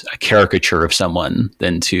dismiss a caricature of someone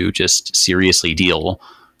than to just seriously deal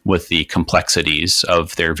with the complexities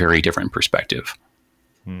of their very different perspective.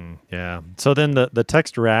 Yeah. So then the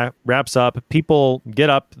text wraps up. People get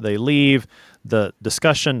up, they leave. The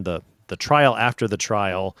discussion, the trial after the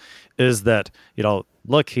trial is that,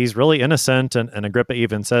 look, he's really innocent. And Agrippa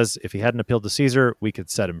even says, if he hadn't appealed to Caesar, we could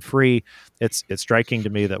set him free. It's striking to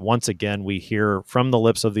me that once again, we hear from the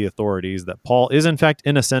lips of the authorities that Paul is in fact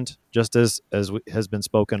innocent, just as has been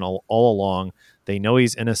spoken all along. They know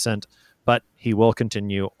he's innocent, but he will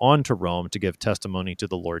continue on to Rome to give testimony to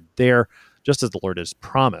the Lord there, just as the Lord has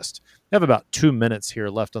promised. We have about 2 minutes here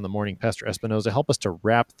left on the morning. Pastor Espinoza, help us to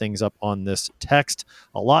wrap things up on this text.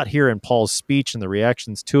 A lot here in Paul's speech and the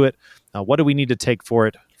reactions to it. What do we need to take for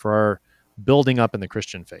it for our building up in the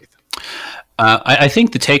Christian faith? I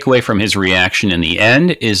think the takeaway from his reaction in the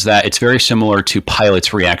end is that it's very similar to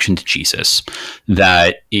Pilate's reaction to Jesus,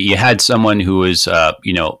 that you had someone who was, a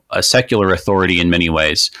secular authority in many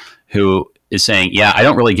ways, who is saying, yeah, I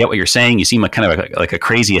don't really get what you're saying. You seem like a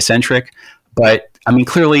crazy eccentric, but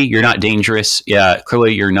clearly you're not dangerous. Yeah,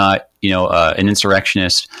 clearly you're not, an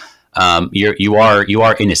insurrectionist. You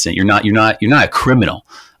are innocent. You're not a criminal.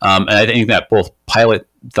 And I think that both Pilate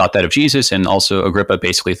thought that of Jesus, and also Agrippa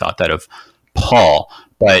basically thought that of Paul.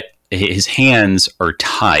 But his hands are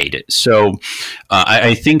tied. So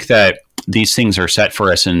I think that these things are set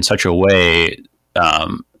for us in such a way,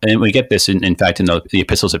 and we get this in fact in the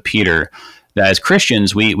epistles of Peter, that as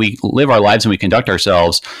Christians, we live our lives and we conduct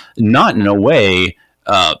ourselves not in a way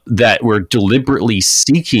that we're deliberately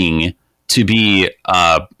seeking to be,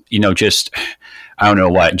 just, I don't know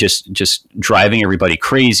what, just driving everybody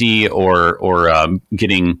crazy or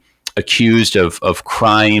getting accused of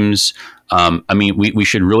crimes. We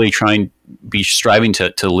should really try and be striving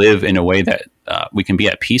to live in a way that we can be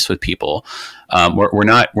at peace with people. We're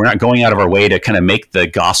not going out of our way to kind of make the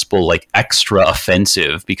gospel extra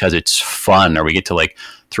offensive because it's fun, or we get to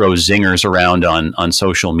throw zingers around on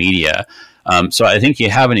social media. So I think you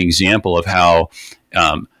have an example of how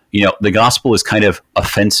the gospel is kind of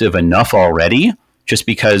offensive enough already, just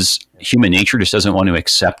because human nature just doesn't want to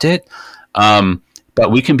accept it. But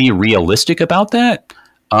we can be realistic about that,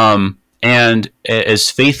 and as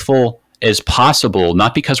faithful as possible,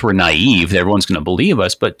 not because we're naive that everyone's going to believe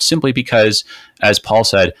us, but simply because, as Paul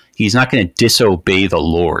said, he's not going to disobey the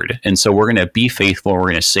Lord. And so we're going to be faithful. We're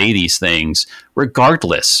going to say these things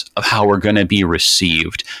regardless of how we're going to be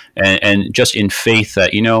received. And just in faith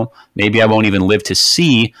that, maybe I won't even live to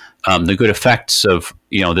see the good effects of,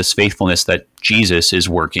 this faithfulness that Jesus is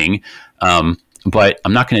working. But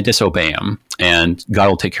I'm not going to disobey him, and God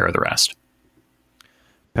will take care of the rest.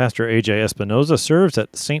 Pastor A.J. Espinoza serves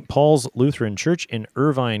at St. Paul's Lutheran Church in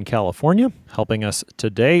Irvine, California, helping us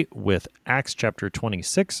today with Acts chapter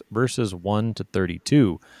 26, verses 1 to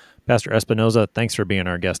 32. Pastor Espinoza, thanks for being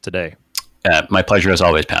our guest today. My pleasure as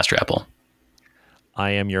always, Pastor Apple.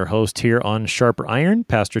 I am your host here on Sharper Iron,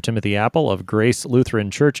 Pastor Timothy Apple of Grace Lutheran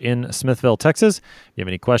Church in Smithville, Texas. If you have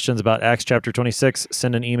any questions about Acts chapter 26,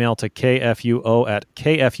 send an email to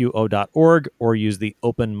kfuo@kfuo.org or use the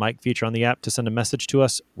open mic feature on the app to send a message to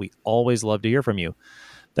us. We always love to hear from you.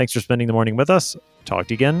 Thanks for spending the morning with us. Talk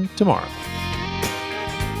to you again tomorrow.